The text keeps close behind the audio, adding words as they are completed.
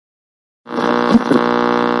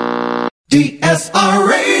DSR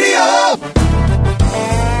Radio.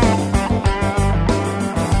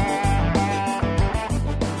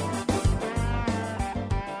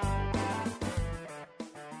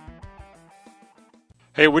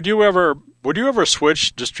 Hey, would you ever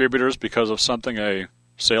switch distributors because of something a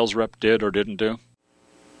sales rep did or didn't do?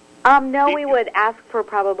 No, we would ask for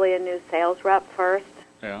probably a new sales rep first.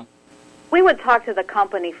 Yeah. We would talk to the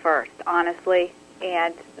company first, honestly,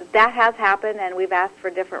 and that has happened, and we've asked for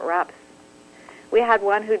different reps. We had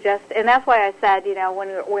one who just, and that's why I said, when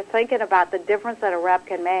we're thinking about the difference that a rep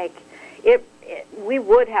can make, we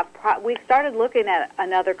started looking at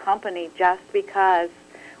another company just because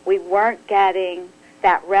we weren't getting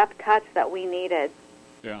that rep touch that we needed.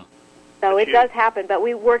 Yeah. So it does happen, but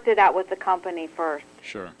we worked it out with the company first.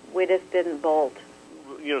 Sure. We just didn't bolt.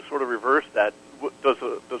 Sort of reverse that. Do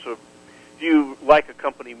you like a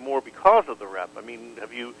company more because of the rep? I mean,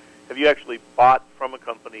 have you actually bought from a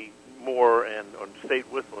company more and stayed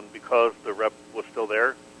with one because the rep was still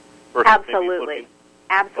there? Absolutely.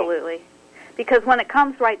 Absolutely. Because when it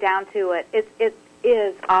comes right down to it, it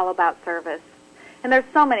is all about service. And there's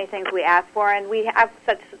so many things we ask for, and we have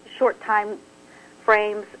such short time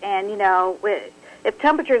frames, and, if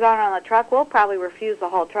temperatures aren't on the truck, we'll probably refuse the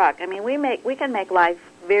whole truck. I mean, we can make life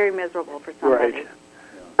very miserable for somebody.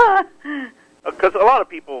 Right. Because a lot of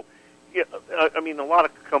people, a lot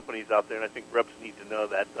of companies out there, and I think reps need to know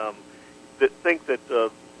that, that think that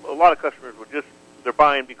a lot of customers they're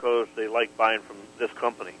buying because they like buying from this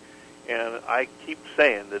company. And I keep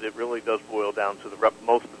saying that it really does boil down to the rep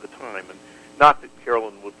most of the time. And not that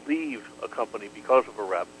Carolyn would leave a company because of a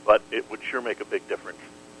rep, but it would sure make a big difference.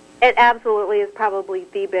 It absolutely is probably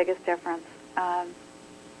the biggest difference.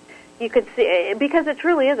 You could see, because it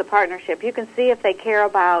truly is a partnership, you can see if they care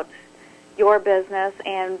about your business,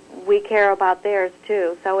 and we care about theirs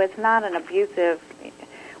too. So it's not an abusive.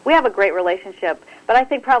 We have a great relationship, but I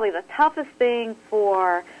think probably the toughest thing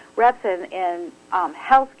for reps in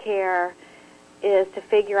healthcare is to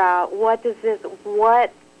figure out what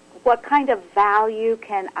kind of value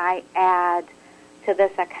can I add to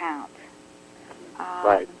this account.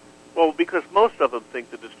 Right. Well, because most of them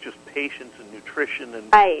think that it's just patience and nutrition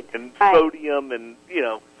and sodium and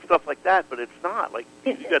stuff like that, but it's not. Like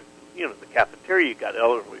you got the cafeteria, you got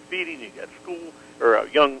elderly feeding, you got school or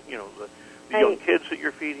young the young kids that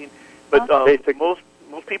you're feeding. But most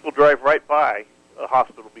people drive right by a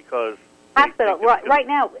hospital because right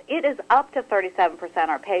now it is up to 37%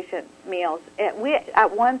 our patient meals. We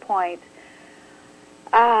at one point,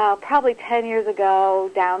 probably 10 years ago,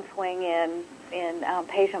 downswing in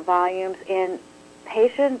patient volumes, and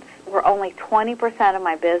patients were only 20% of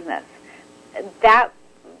my business. That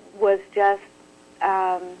was just,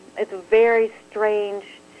 it's a very strange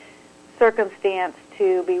circumstance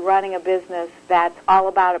to be running a business that's all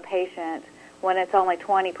about a patient when it's only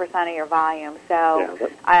 20% of your volume. So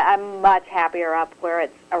I'm much happier up where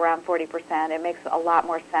it's around 40%. It makes a lot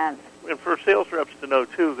more sense. And for sales reps to know,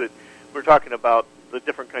 too, that we're talking about the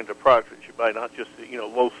different kinds of products that you buy, not just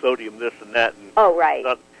low sodium this and that. And right.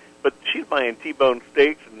 But she's buying T-bone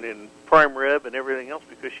steaks and prime rib and everything else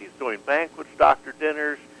because she's doing banquets, doctor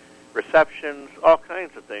dinners, receptions, all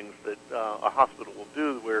kinds of things that a hospital will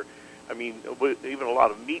do where, even a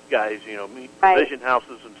lot of meat guys, meat provision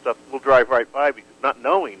houses and stuff will drive right by because not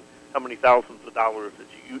knowing how many thousands of dollars that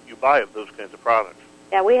you buy of those kinds of products.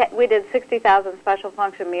 Yeah, we did 60,000 special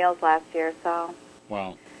function meals last year, so.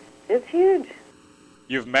 Wow. It's huge.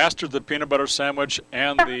 You've mastered the peanut butter sandwich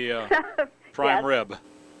and the prime rib.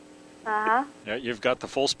 Uh-huh. Yeah, you've got the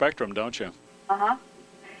full spectrum, don't you? Uh-huh.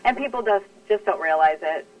 And people just don't realize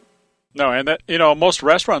it. No, and that most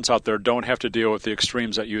restaurants out there don't have to deal with the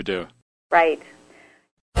extremes that you do. Right.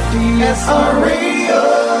 DSR Radio.